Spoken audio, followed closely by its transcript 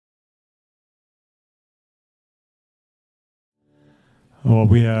Well,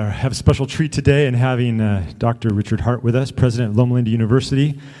 we have a special treat today in having Dr. Richard Hart with us, president of Loma Linda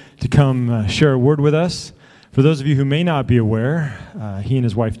University, to come share a word with us. For those of you who may not be aware, he and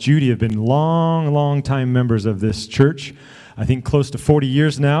his wife Judy have been long time members of this church. I think close to 40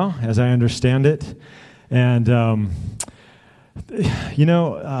 years now, as I understand it. And,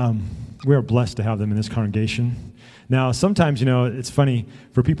 we are blessed to have them in this congregation. Now, sometimes, it's funny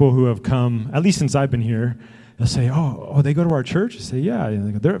for people who have come, at least since I've been here, they'll say, oh, they go to our church? I say, yeah,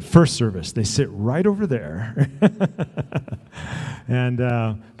 they're at first service. They sit right over there.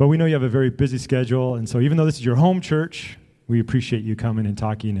 But we know you have a very busy schedule, and so even though this is your home church, we appreciate you coming and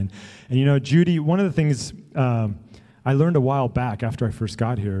talking. And Judy, one of the things I learned a while back after I first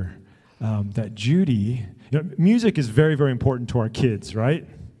got here, that Judy, music is very, very important to our kids, right?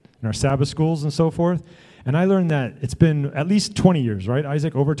 In our Sabbath schools and so forth. And I learned that it's been at least 20 years, right,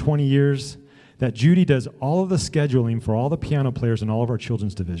 Isaac? Over 20 years. That Judy does all of the scheduling for all the piano players in all of our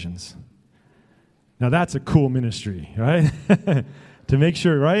children's divisions. Now that's a cool ministry, right? To make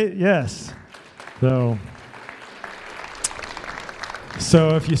sure, right? Yes. So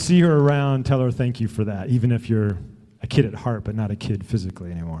if you see her around, tell her thank you for that, even if you're a kid at heart, but not a kid physically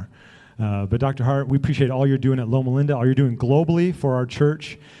anymore. But Dr. Hart, we appreciate all you're doing at Loma Linda, all you're doing globally for our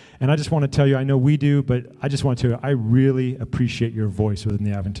church. And I just want to tell you, I know we do, but I just want to tell you, I really appreciate your voice within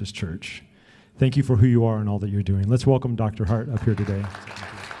the Adventist church. Thank you for who you are and all that you're doing. Let's welcome Dr. Hart up here today.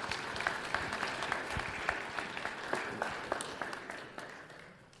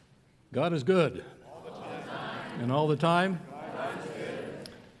 God is good. And all the time?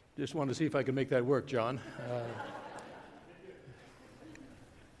 Just wanted to see if I could make that work, John.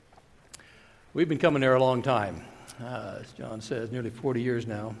 We've been coming there a long time. As John says, nearly 40 years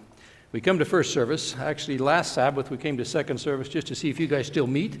now. We come to first service. Actually, last Sabbath we came to second service just to see if you guys still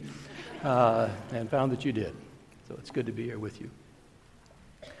meet. And found that you did. So it's good to be here with you.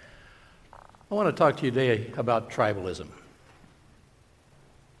 I want to talk to you today about tribalism.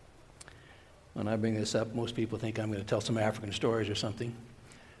 When I bring this up, most people think I'm going to tell some African stories or something.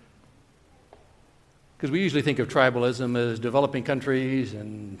 Because we usually think of tribalism as developing countries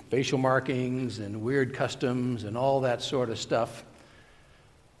and facial markings and weird customs and all that sort of stuff.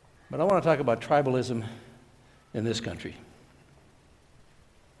 But I want to talk about tribalism in this country.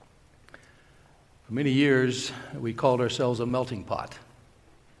 For many years, we called ourselves a melting pot.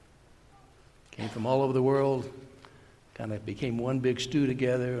 Came from all over the world, kind of became one big stew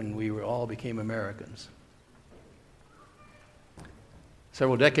together, and we all became Americans.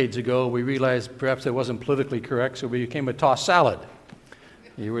 Several decades ago, we realized perhaps it wasn't politically correct, so we became a tossed salad.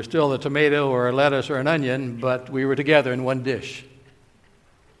 You were still a tomato or a lettuce or an onion, but we were together in one dish.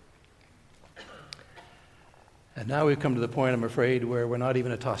 And now we've come to the point, I'm afraid, where we're not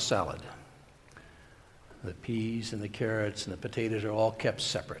even a tossed salad. The peas and the carrots and the potatoes are all kept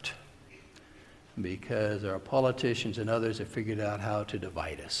separate because our politicians and others have figured out how to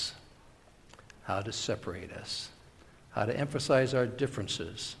divide us, how to separate us, how to emphasize our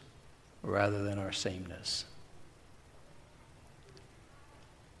differences rather than our sameness.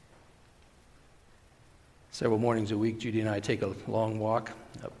 Several mornings a week, Judy and I take a long walk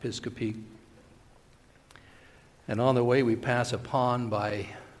up Pisgah Peak. And on the way, we pass a pond by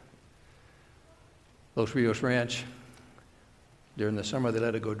Los Rios Ranch. During the summer, they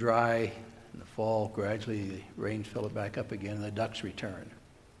let it go dry. In the fall, gradually, the rains fill it back up again, and the ducks return.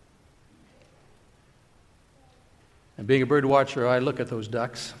 And being a bird watcher, I look at those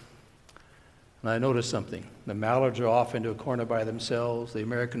ducks, and I notice something. The mallards are off into a corner by themselves. The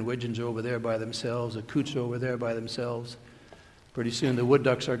American widgeons are over there by themselves. The coots are over there by themselves. Pretty soon, the wood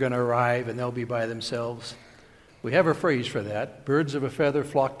ducks are going to arrive, and they'll be by themselves. We have a phrase for that. Birds of a feather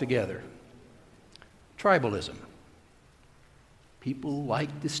flock together. Tribalism. People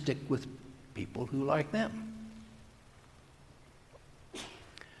like to stick with people who like them.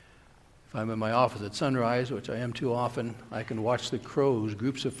 If I'm in my office at sunrise, which I am too often, I can watch the crows,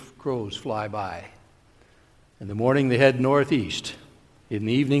 groups of crows fly by. In the morning, they head northeast. In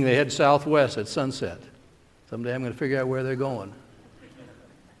the evening, they head southwest at sunset. Someday I'm going to figure out where they're going.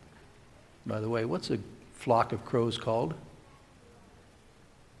 By the way, what's a flock of crows called?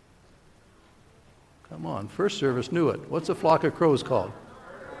 Come on, first service knew it. What's a flock of crows called?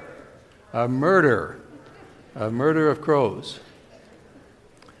 A murder. A murder of crows.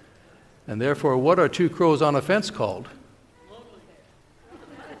 And therefore, what are two crows on a fence called?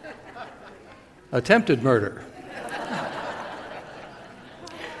 Attempted murder.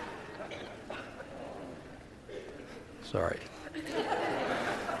 Sorry.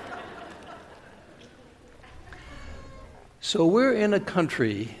 So we're in a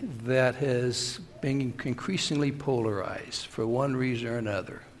country that has being increasingly polarized for one reason or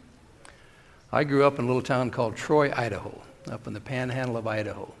another. I grew up in a little town called Troy, Idaho, up in the panhandle of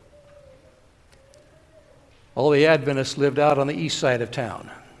Idaho. All the Adventists lived out on the east side of town.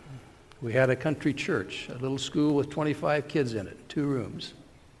 We had a country church, a little school with 25 kids in it, 2 rooms.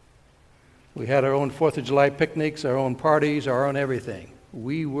 We had our own 4th of July picnics, our own parties, our own everything.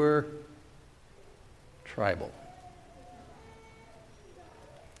 We were tribal.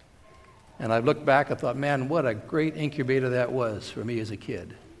 And I looked back, I thought, man, what a great incubator that was for me as a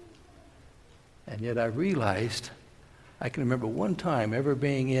kid. And yet I realized, I can remember one time ever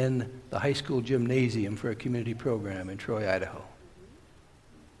being in the high school gymnasium for a community program in Troy, Idaho.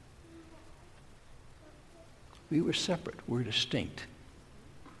 We were separate, we're distinct,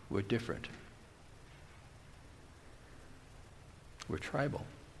 we're different. We're tribal.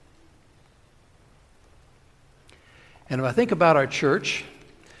 And if I think about our church,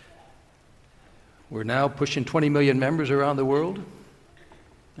 we're now pushing 20 million members around the world.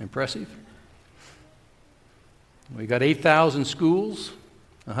 Impressive. We got 8,000 schools,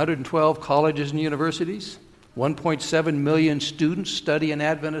 112 colleges and universities, 1.7 million students study in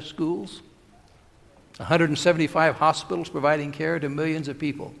Adventist schools, 175 hospitals providing care to millions of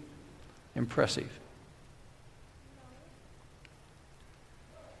people. Impressive.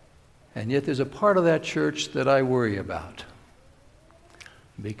 And yet there's a part of that church that I worry about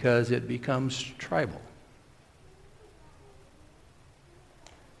because it becomes tribal.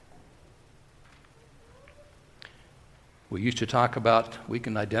 We used to talk about we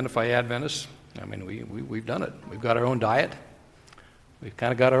can identify Adventists. I mean, we've done it. We've got our own diet. We've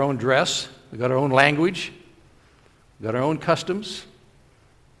kind of got our own dress. We've got our own language. We've got our own customs.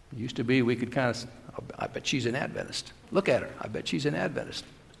 It used to be we could kind of, I bet she's an Adventist. Look at her. I bet she's an Adventist.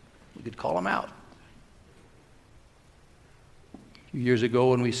 We could call them out. A few years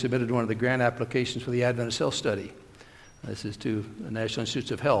ago when we submitted one of the grant applications for the Adventist Health Study, this is to the National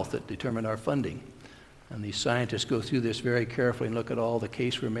Institutes of Health that determine our funding. And these scientists go through this very carefully and look at all the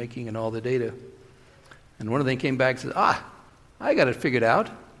case we're making and all the data. And one of them came back and said, I got it figured out.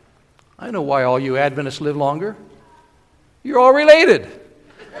 I know why all you Adventists live longer. You're all related.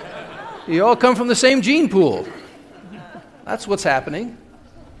 You all come from the same gene pool. That's what's happening.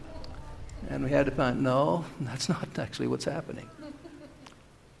 And we had to find, no, that's not actually what's happening.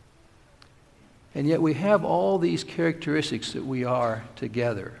 And yet we have all these characteristics that we are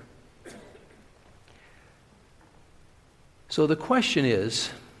together. So the question is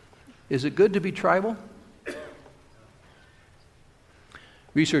it good to be tribal?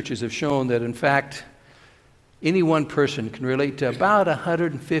 Researchers have shown that, in fact, any one person can relate to about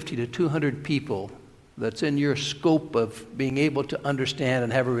 150 to 200 people that's in your scope of being able to understand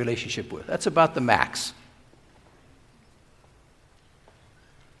and have a relationship with. That's about the max.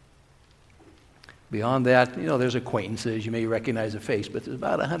 Beyond that, there's acquaintances, you may recognize a face, but there's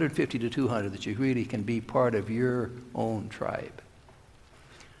about 150 to 200 that you really can be part of your own tribe.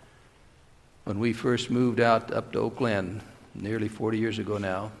 When we first moved up to Oak Glen, nearly 40 years ago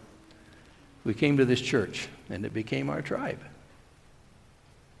now, we came to this church, and it became our tribe.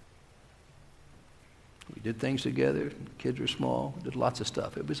 We did things together, kids were small, did lots of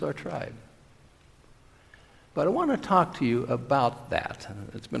stuff. It was our tribe. But I want to talk to you about that.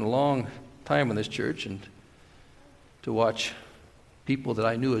 It's been a long time in this church, and to watch people that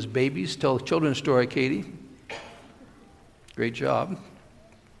I knew as babies tell a children's story, Katie. Great job.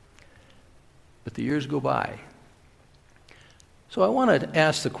 But the years go by. So I want to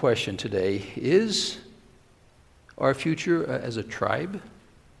ask the question today, is our future as a tribe?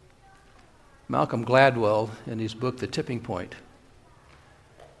 Malcolm Gladwell, in his book, The Tipping Point,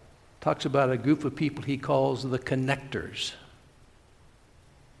 talks about a group of people he calls the connectors.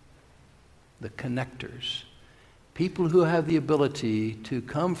 The connectors. People who have the ability to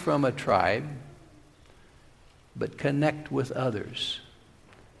come from a tribe, but connect with others,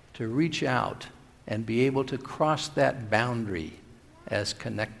 to reach out and be able to cross that boundary as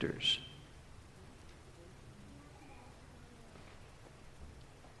connectors.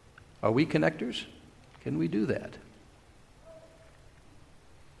 Are we connectors? Can we do that?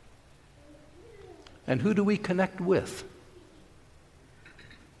 And who do we connect with?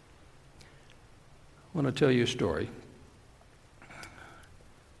 I want to tell you a story.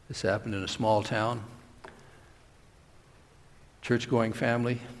 This happened in a small town. Church-going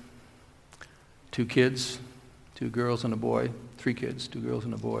family. 2 kids, 2 girls and a boy. 3 kids, 2 girls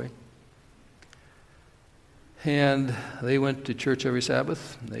and a boy. And they went to church every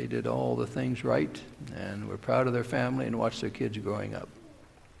Sabbath. They did all the things right and were proud of their family and watched their kids growing up.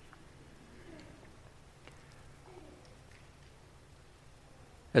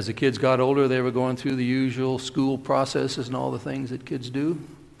 As the kids got older, they were going through the usual school processes and all the things that kids do.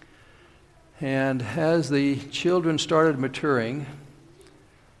 And as the children started maturing,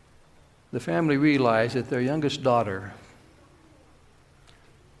 the family realized that their youngest daughter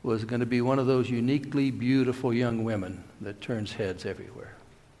was going to be one of those uniquely beautiful young women that turns heads everywhere.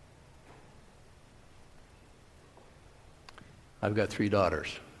 I've got 3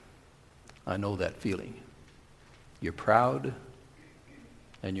 daughters. I know that feeling. You're proud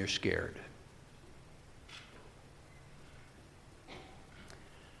and you're scared.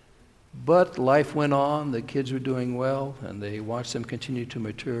 But life went on, the kids were doing well, and they watched them continue to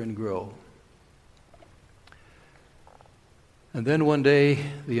mature and grow. And then one day,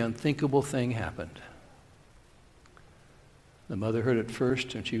 the unthinkable thing happened. The mother heard it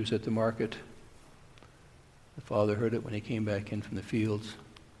first when she was at the market. The father heard it when he came back in from the fields.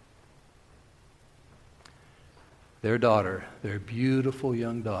 Their daughter, their beautiful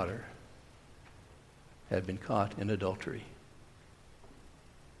young daughter, had been caught in adultery.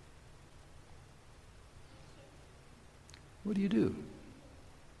 What do you do?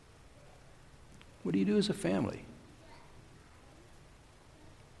 What do you do as a family?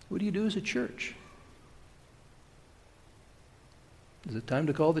 What do you do as a church? Is it time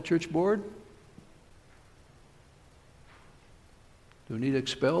to call the church board? Do we need to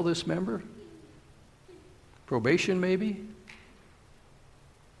expel this member? Probation, maybe?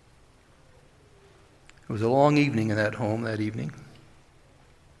 It was a long evening in that home that evening.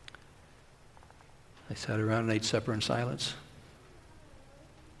 They sat around and ate supper in silence.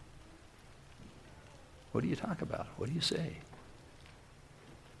 What do you talk about? What do you say?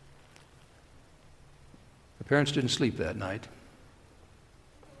 The parents didn't sleep that night.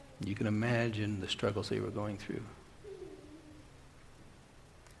 You can imagine the struggles they were going through.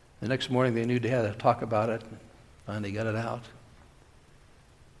 The next morning they knew they had to talk about it. Finally got it out.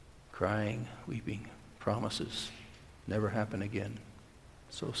 Crying, weeping, promises. Never happen again.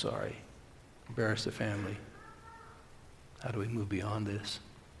 So sorry. Embarrass the family. How do we move beyond this?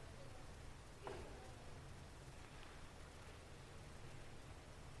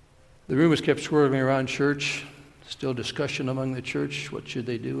 The rumors kept swirling around church. Still discussion among the church. What should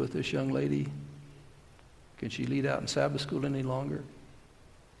they do with this young lady? Can she lead out in Sabbath school any longer?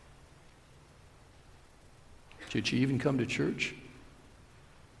 Should she even come to church?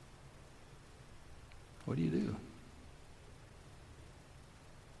 What do you do?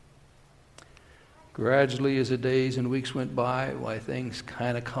 Gradually, as the days and weeks went by, why things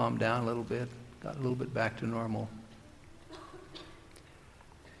kind of calmed down a little bit, got a little bit back to normal.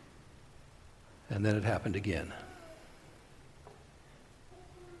 And then it happened again.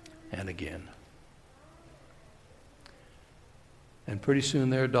 And again. And pretty soon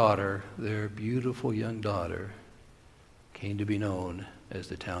their daughter, their beautiful young daughter, came to be known as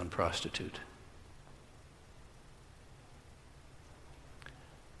the town prostitute.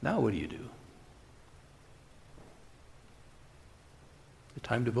 Now what do you do? The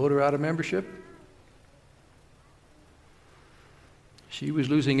time to vote her out of membership? She was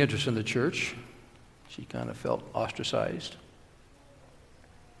losing interest in the church. She kind of felt ostracized.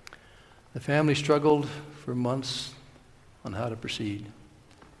 The family struggled for months on how to proceed.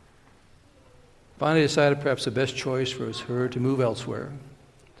 Finally decided perhaps the best choice was her to move elsewhere,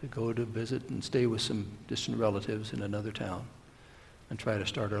 to go to visit and stay with some distant relatives in another town and try to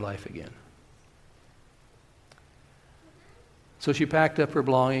start her life again. So she packed up her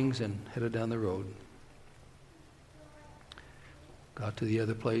belongings and headed down the road. Got to the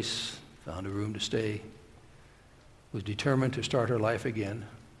other place, found a room to stay, was determined to start her life again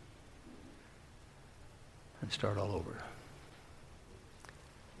and start all over.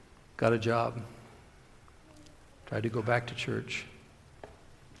 Got a job, tried to go back to church.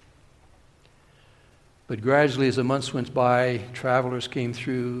 But gradually, as the months went by, travelers came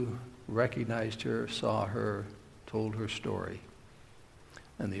through, recognized her, saw her, told her story,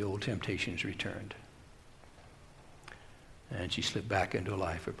 and the old temptations returned. And she slipped back into a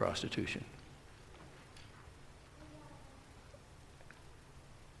life of prostitution.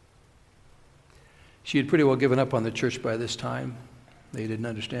 She had pretty well given up on the church by this time. They didn't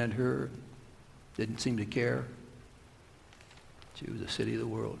understand her, didn't seem to care. She was a city of the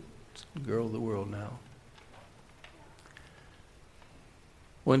world, girl of the world now.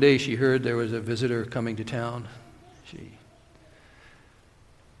 One day she heard there was a visitor coming to town. She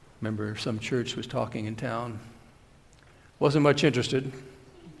remember some church was talking in town. Wasn't much interested.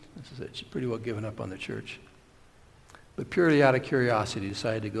 This is it. She'd pretty well given up on the church. But purely out of curiosity,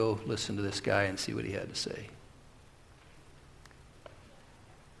 decided to go listen to this guy and see what he had to say.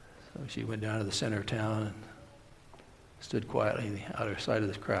 So she went down to the center of town and stood quietly on the outer side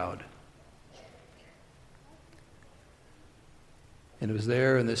of the crowd. And it was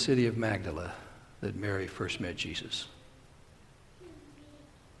there in the city of Magdala that Mary first met Jesus.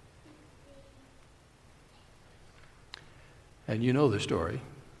 And you know the story.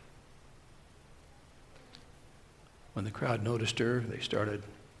 When the crowd noticed her, they started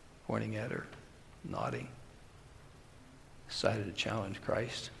pointing at her, nodding, decided to challenge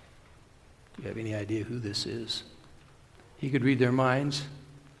Christ. Do you have any idea who this is? He could read their minds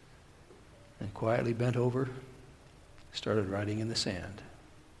and quietly bent over, started writing in the sand.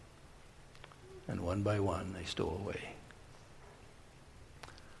 And one by one, they stole away.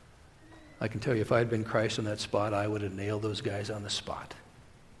 I can tell you, if I'd been Christ on that spot, I would have nailed those guys on the spot.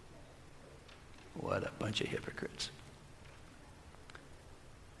 What a bunch of hypocrites.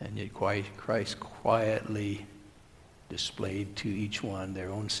 And yet Christ quietly displayed to each one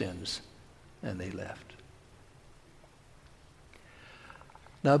their own sins, and they left.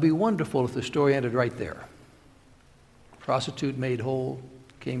 Now, it'd be wonderful if the story ended right there. Prostitute made whole,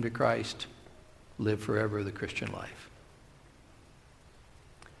 came to Christ, lived forever the Christian life.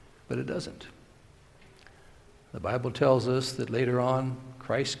 But it doesn't. The Bible tells us that later on,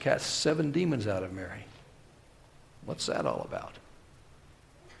 Christ cast 7 demons out of Mary. What's that all about?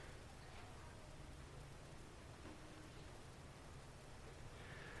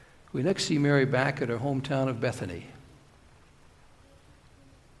 We next see Mary back at her hometown of Bethany,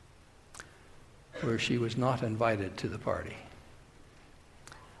 where she was not invited to the party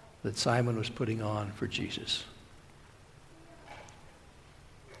that Simon was putting on for Jesus.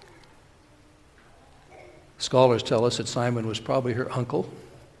 Scholars tell us that Simon was probably her uncle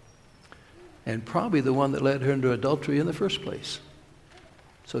and probably the one that led her into adultery in the first place.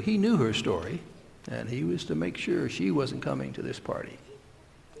 So he knew her story, and he was to make sure she wasn't coming to this party.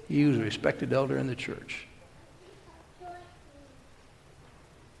 He was a respected elder in the church.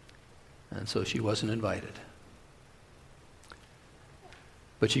 And so she wasn't invited.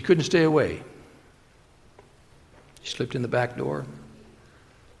 But she couldn't stay away. She slipped in the back door.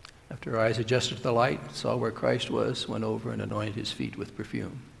 After her eyes adjusted to the light, saw where Christ was, went over and anointed his feet with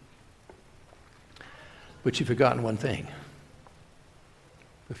perfume. But she'd forgotten one thing.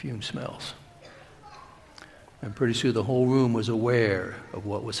 Perfume smells. And pretty soon the whole room was aware of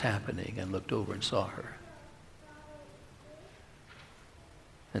what was happening and looked over and saw her.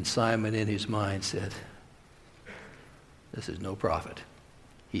 And Simon in his mind said, this is no prophet.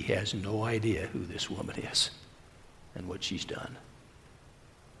 He has no idea who this woman is and what she's done.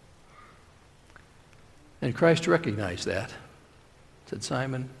 And Christ recognized that. Said,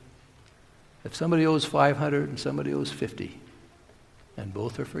 Simon, if somebody owes 500 and somebody owes 50, and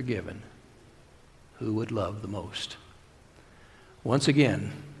both are forgiven, who would love the most? Once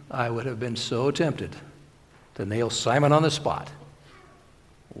again, I would have been so tempted to nail Simon on the spot.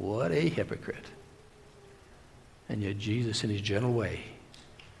 What a hypocrite. And yet Jesus, in his gentle way,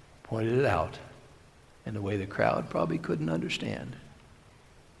 pointed it out in a way the crowd probably couldn't understand.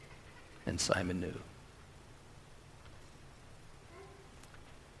 And Simon knew.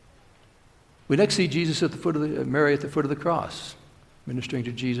 We next see Jesus at the foot of Mary at the foot of the cross, ministering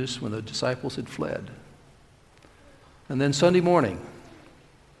to Jesus when the disciples had fled. And then Sunday morning,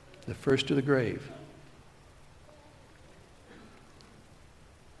 the first to the grave.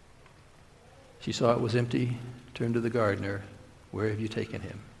 She saw it was empty, turned to the gardener, where have you taken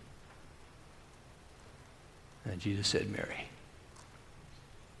him? And Jesus said, Mary.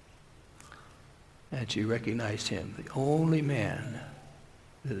 And she recognized him, the only man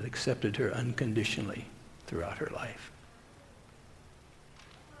that had accepted her unconditionally throughout her life.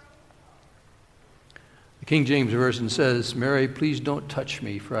 The King James Version says, Mary, please don't touch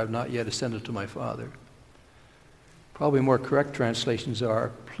me, for I have not yet ascended to my Father. Probably more correct translations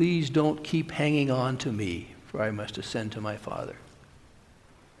are, please don't keep hanging on to me, for I must ascend to my Father.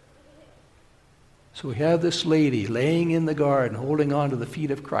 So we have this lady laying in the garden, holding on to the feet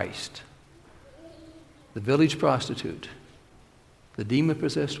of Christ, the village prostitute, the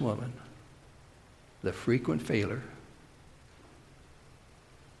demon-possessed woman, the frequent failer,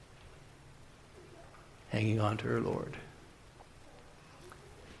 hanging on to her Lord.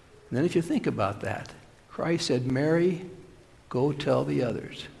 And then if you think about that, Christ said, Mary, go tell the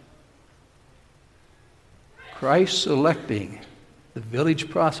others. Christ selecting the village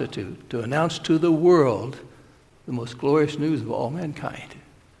prostitute to announce to the world the most glorious news of all mankind,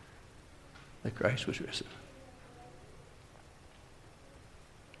 that Christ was risen.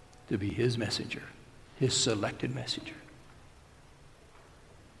 To be his messenger, his selected messenger.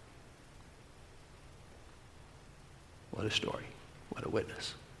 What a story. What a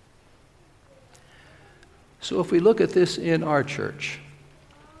witness. So if we look at this in our church,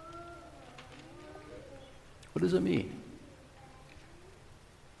 what does it mean?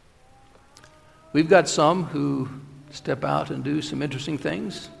 We've got some who step out and do some interesting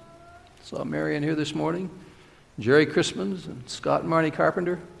things. Saw Marion here this morning, Jerry Christmans and Scott and Marnie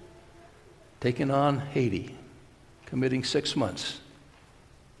Carpenter taking on Haiti, committing 6 months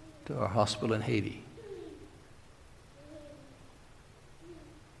to our hospital in Haiti.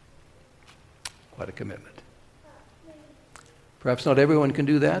 Quite a commitment. Perhaps not everyone can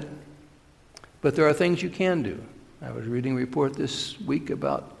do that, but there are things you can do. I was reading a report this week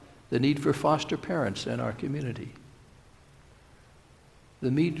about the need for foster parents in our community, the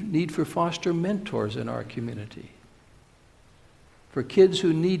need for foster mentors in our community, for kids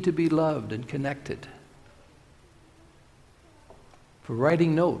who need to be loved and connected, for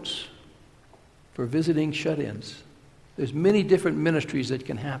writing notes, for visiting shut-ins. There's many different ministries that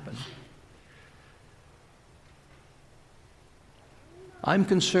can happen. I'm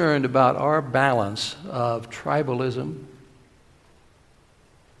concerned about our balance of tribalism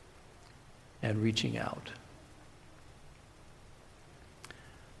and reaching out.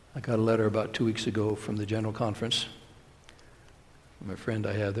 I got a letter about 2 weeks ago from the General Conference from a friend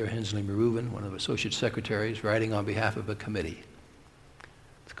I have there, Hensley Maruvan, one of the associate secretaries, writing on behalf of a committee.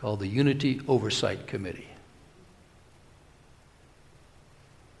 It's called the Unity Oversight Committee.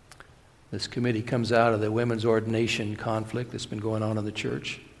 This committee comes out of the women's ordination conflict that's been going on in the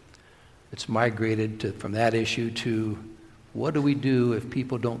church. It's migrated from that issue to what do we do if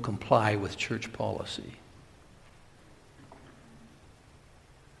people don't comply with church policy?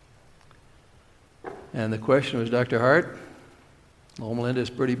 And the question was, Dr. Hart, Loma Linda is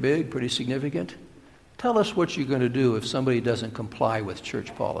pretty big, pretty significant. Tell us what you're going to do if somebody doesn't comply with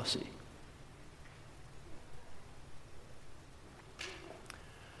church policy.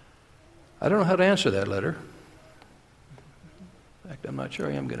 I don't know how to answer that letter. In fact, I'm not sure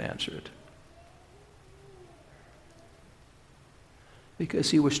I am going to answer it. Because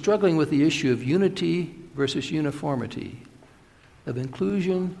he was struggling with the issue of unity versus uniformity, of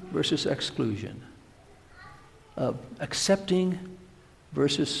inclusion versus exclusion, of accepting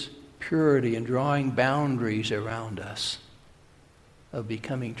versus purity and drawing boundaries around us, of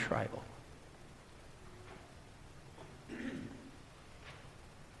becoming tribal.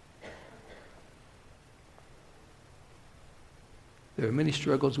 There are many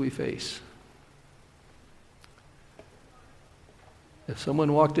struggles we face. If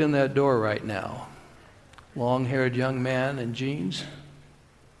someone walked in that door right now, long-haired young man in jeans,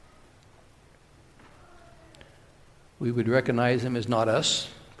 we would recognize him as not us,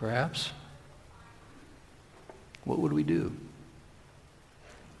 perhaps. What would we do?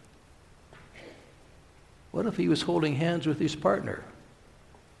 What if he was holding hands with his partner?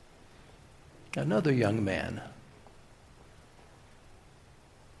 Another young man.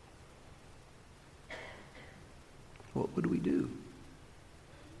 What would we do?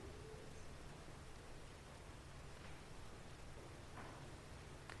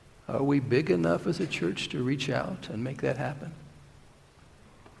 Are we big enough as a church to reach out and make that happen?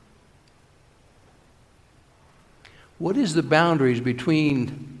 What is the boundaries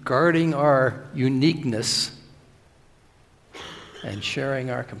between guarding our uniqueness and sharing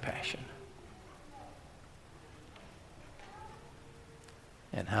our compassion?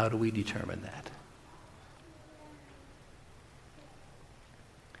 And how do we determine that?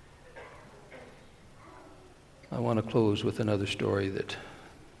 I want to close with another story that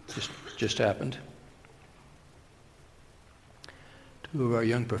just happened. Two of our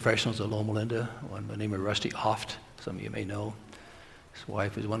young professionals at Loma Linda, one by the name of Rusty Oft, some of you may know. His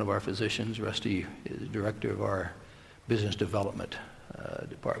wife is one of our physicians. Rusty is director of our business development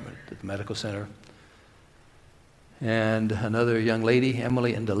department at the medical center. And another young lady,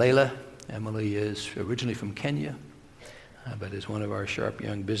 Emily Ndalala. Emily is originally from Kenya, but is one of our sharp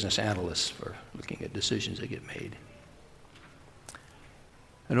young business analysts for looking at decisions that get made.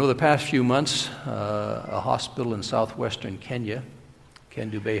 And over the past few months, a hospital in southwestern Kenya,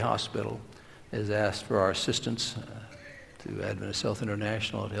 Kendu Bay Hospital, has asked for our assistance to Adventist Health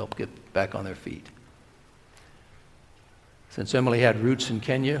International to help get back on their feet. Since Emily had roots in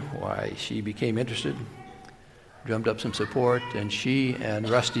Kenya, why, she became interested, drummed up some support, and she and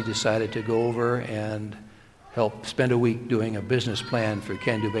Rusty decided to go over and help spend a week doing a business plan for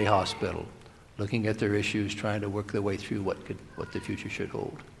Kendu Bay Hospital, looking at their issues, trying to work their way through what the future should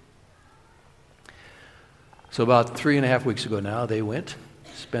hold. So about 3.5 weeks ago now, they went,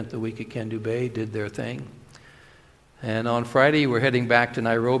 spent the week at Kendu Bay, did their thing, And on Friday, we're heading back to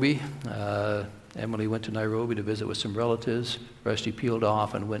Nairobi. Emily went to Nairobi to visit with some relatives. Rusty peeled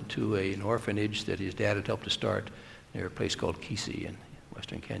off and went to an orphanage that his dad had helped to start near a place called Kisii in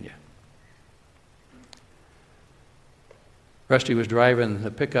western Kenya. Rusty was driving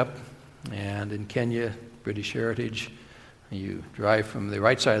the pickup, and in Kenya, British Heritage, you drive from the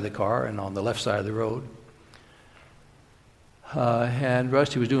right side of the car and on the left side of the road. And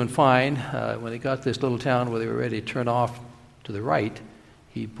Rusty was doing fine. When they got to this little town where they were ready to turn off to the right,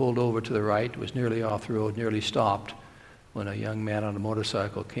 he pulled over to the right, was nearly off the road, nearly stopped, when a young man on a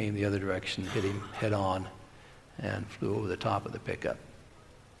motorcycle came the other direction, hit him head on, and flew over the top of the pickup.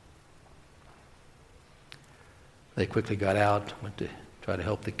 They quickly got out, went to try to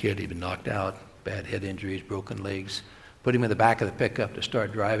help the kid. He'd been knocked out, bad head injuries, broken legs. Put him in the back of the pickup to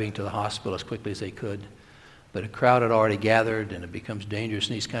start driving to the hospital as quickly as they could. But a crowd had already gathered, and it becomes dangerous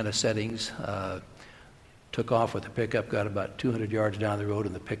in these kind of settings. Took off with the pickup, got about 200 yards down the road,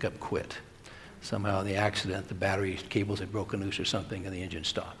 and the pickup quit. Somehow in the accident, the battery cables had broken loose or something, and the engine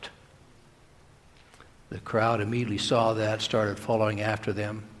stopped. The crowd immediately saw that, started following after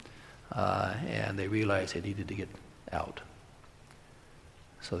them, and they realized they needed to get out.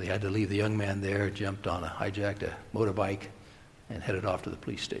 So they had to leave the young man there, hijacked a motorbike, and headed off to the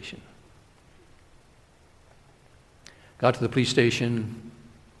police station. Got to the police station,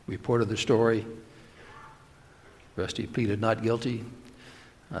 reported the story. Rusty pleaded not guilty,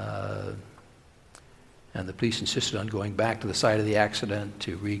 and the police insisted on going back to the site of the accident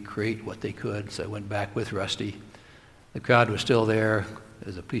to recreate what they could, so I went back with Rusty. The crowd was still there.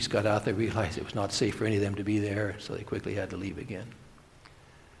 As the police got out, they realized it was not safe for any of them to be there, so they quickly had to leave again.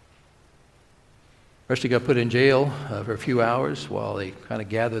 Rusty got put in jail for a few hours while they kind of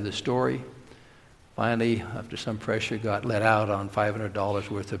gathered the story. Finally, after some pressure, got let out on $500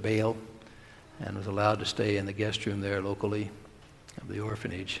 worth of bail and was allowed to stay in the guest room there locally of the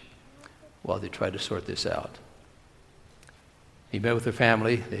orphanage while they tried to sort this out. He met with the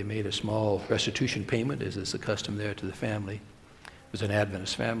family. They made a small restitution payment, as is the custom there, to the family. It was an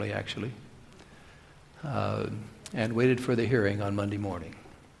Adventist family, actually, and waited for the hearing on Monday morning.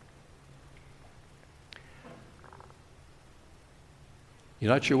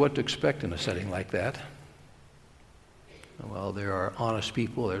 You're not sure what to expect in a setting like that. Well, there are honest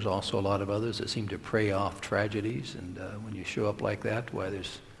people. There's also a lot of others that seem to prey off tragedies. And when you show up like that, why,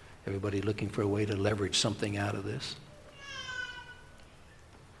 there's everybody looking for a way to leverage something out of this.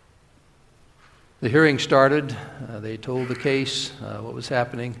 The hearing started. They told the case, what was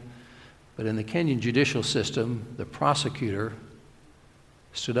happening. But in the Kenyan judicial system, the prosecutor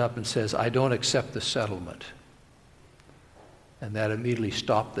stood up and says, "I don't accept the settlement." And that immediately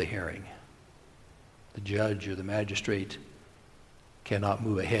stopped the hearing. The judge or the magistrate cannot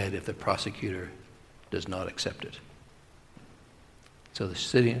move ahead if the prosecutor does not accept it. So the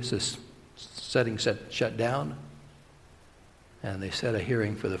setting shut down, and they set a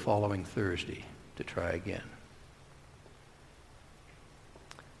hearing for the following Thursday to try again.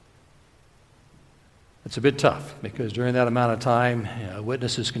 It's a bit tough because during that amount of time,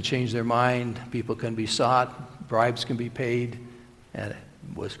 witnesses can change their mind, people can be sought, bribes can be paid, and it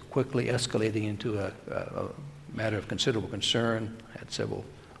was quickly escalating into a matter of considerable concern. I had several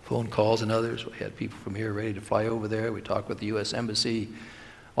phone calls and others. We had people from here ready to fly over there. We talked with the U.S. Embassy,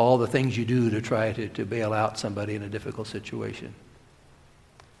 all the things you do to try to bail out somebody in a difficult situation.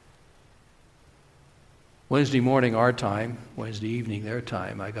 Wednesday morning our time, Wednesday evening their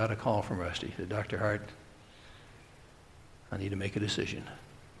time, I got a call from Rusty. He said, "Dr. Hart, I need to make a decision."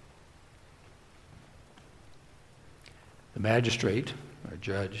 The magistrate, or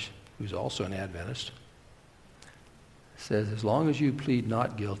judge, who's also an Adventist, says, as long as you plead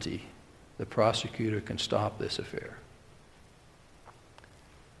not guilty, the prosecutor can stop this affair.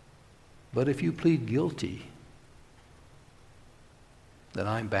 But if you plead guilty, then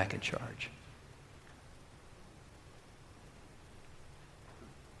I'm back in charge.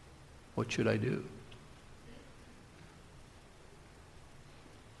 What should I do?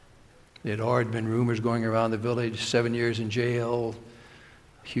 There had already been rumors going around the village, 7 years in jail,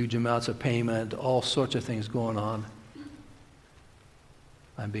 huge amounts of payment, all sorts of things going on.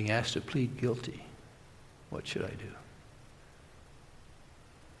 I'm being asked to plead guilty. What should I do?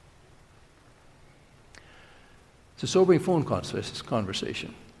 It's a sobering phone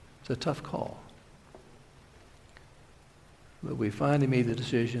conversation. It's a tough call. But we finally made the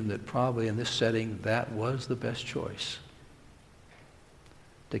decision that probably in this setting, that was the best choice.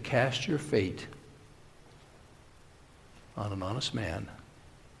 To cast your fate on an honest man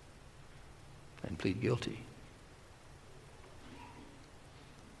and plead guilty.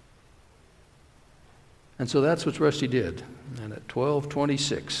 And so that's what Rusty did. And at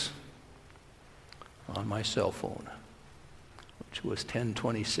 12:26 on my cell phone, which was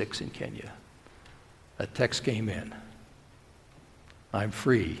 10:26 in Kenya, a text came in. I'm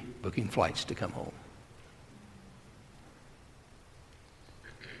free, booking flights to come home.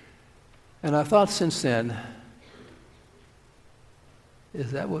 And I thought since then,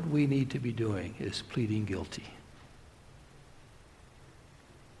 is that what we need to be doing, is pleading guilty?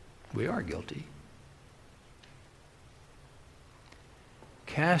 We are guilty.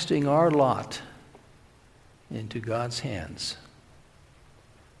 Casting our lot into God's hands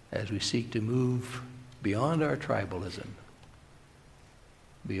as we seek to move beyond our tribalism,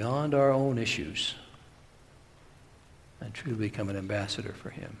 beyond our own issues, and truly become an ambassador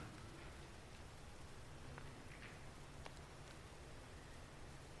for Him.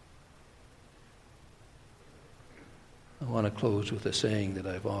 I want to close with a saying that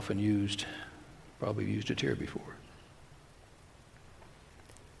I've often used, probably used it here before.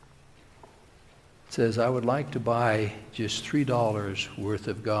 It says, I would like to buy just $3 worth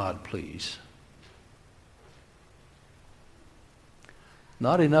of God, please.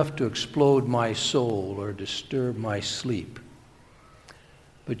 Not enough to explode my soul or disturb my sleep,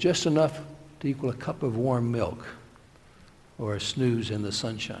 but just enough to equal a cup of warm milk or a snooze in the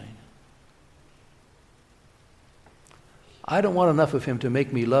sunshine. I don't want enough of Him to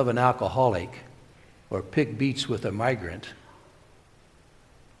make me love an alcoholic or pick beets with a migrant.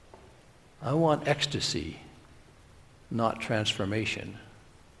 I want ecstasy, not transformation.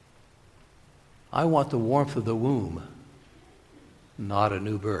 I want the warmth of the womb, not a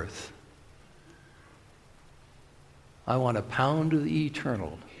new birth. I want a pound of the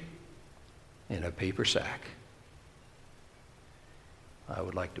eternal in a paper sack. I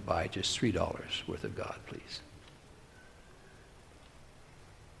would like to buy just $3 worth of God, please.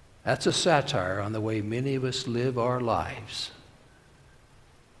 That's a satire on the way many of us live our lives.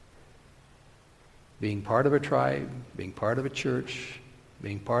 Being part of a tribe, being part of a church,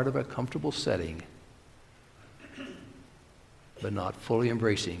 being part of a comfortable setting, but not fully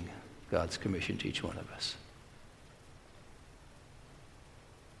embracing God's commission to each one of us.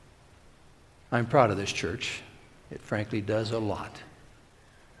 I'm proud of this church. It frankly does a lot.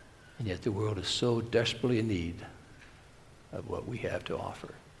 And yet the world is so desperately in need of what we have to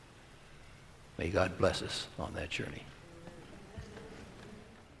offer. May God bless us on that journey.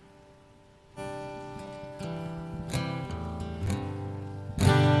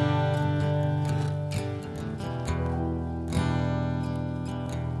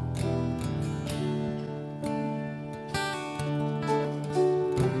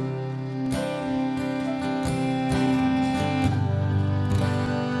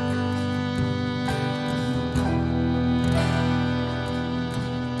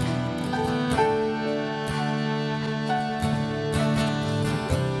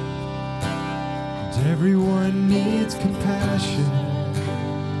 Everyone needs compassion,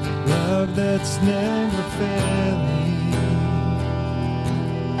 love that's never failing.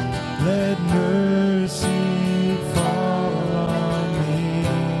 Let mercy fall on me.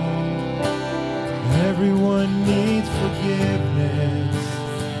 Everyone needs forgiveness,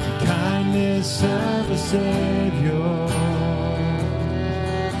 the kindness of a Savior,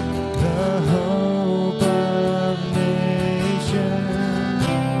 the hope of nations.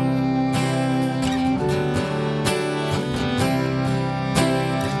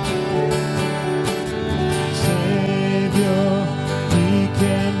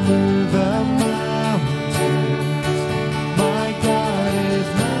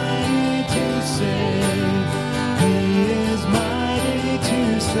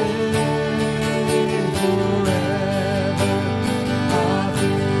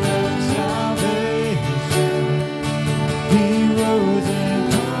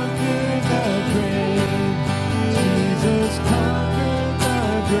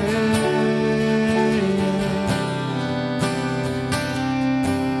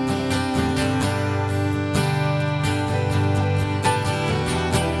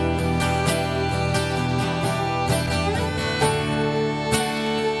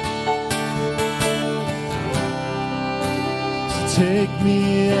 Take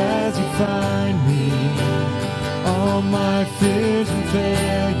me as you find me, all my fears and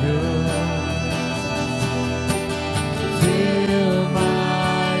failure. Fill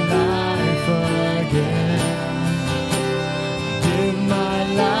my life again. Give my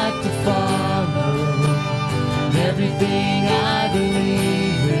life to follow and everything I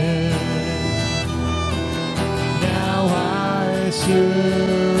believe in. Now I surrender.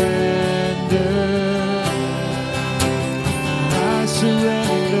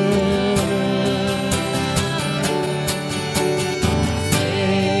 Surrender.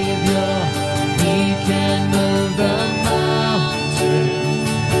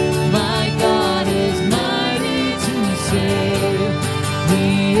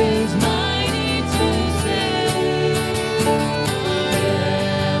 is mighty to save.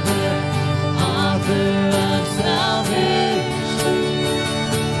 Forever, author of salvation,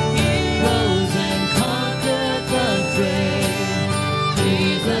 He rose and conquered the grave.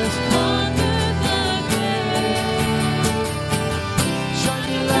 Jesus conquered the grave.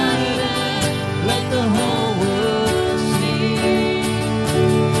 Shine your light and let the whole world see.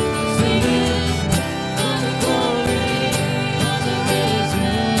 Singing of the glory of the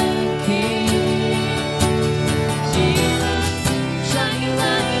risen King. Jesus, shine your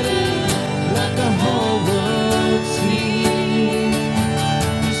light and let the whole world see.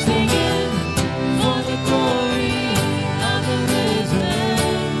 Singing for the glory of the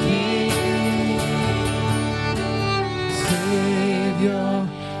risen King. Savior,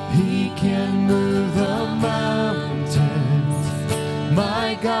 He can move the mountains.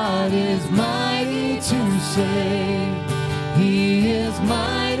 My God is mighty to save. He is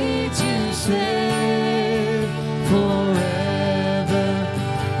mighty to save. Forever,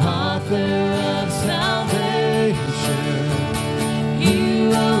 author of salvation, He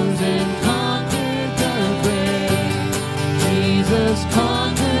rose and conquered the grave. Jesus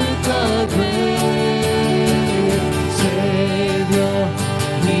conquered the grave. Savior,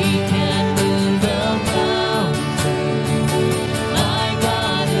 He can move the mountains. My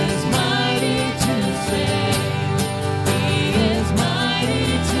God is mighty to save. He is mighty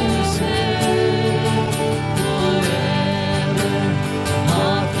to save. Forever,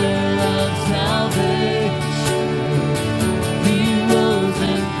 author of salvation, He rose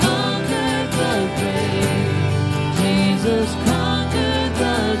and conquered the grave. Jesus conquered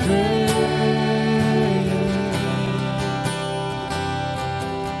the grave.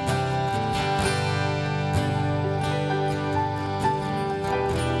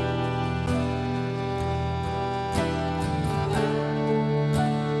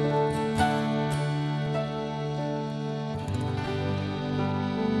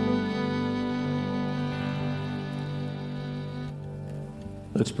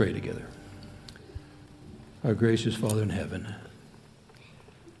 Let's pray together. Our gracious Father in heaven,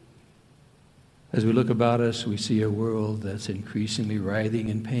 as we look about us, we see a world that's increasingly writhing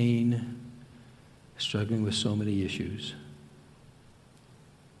in pain, struggling with so many issues.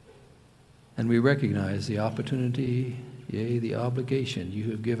 And we recognize the opportunity, yea, the obligation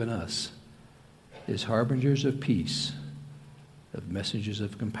you have given us as harbingers of peace, of messengers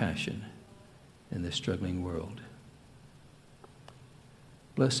of compassion in this struggling world.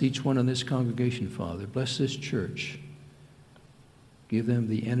 Bless each one in this congregation, Father. Bless this church. Give them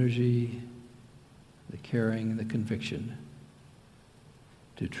the energy, the caring, the conviction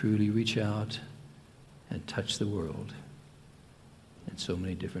to truly reach out and touch the world in so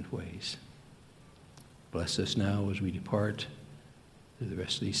many different ways. Bless us now as we depart through the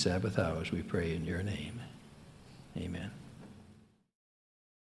rest of these Sabbath hours, we pray in your name. Amen.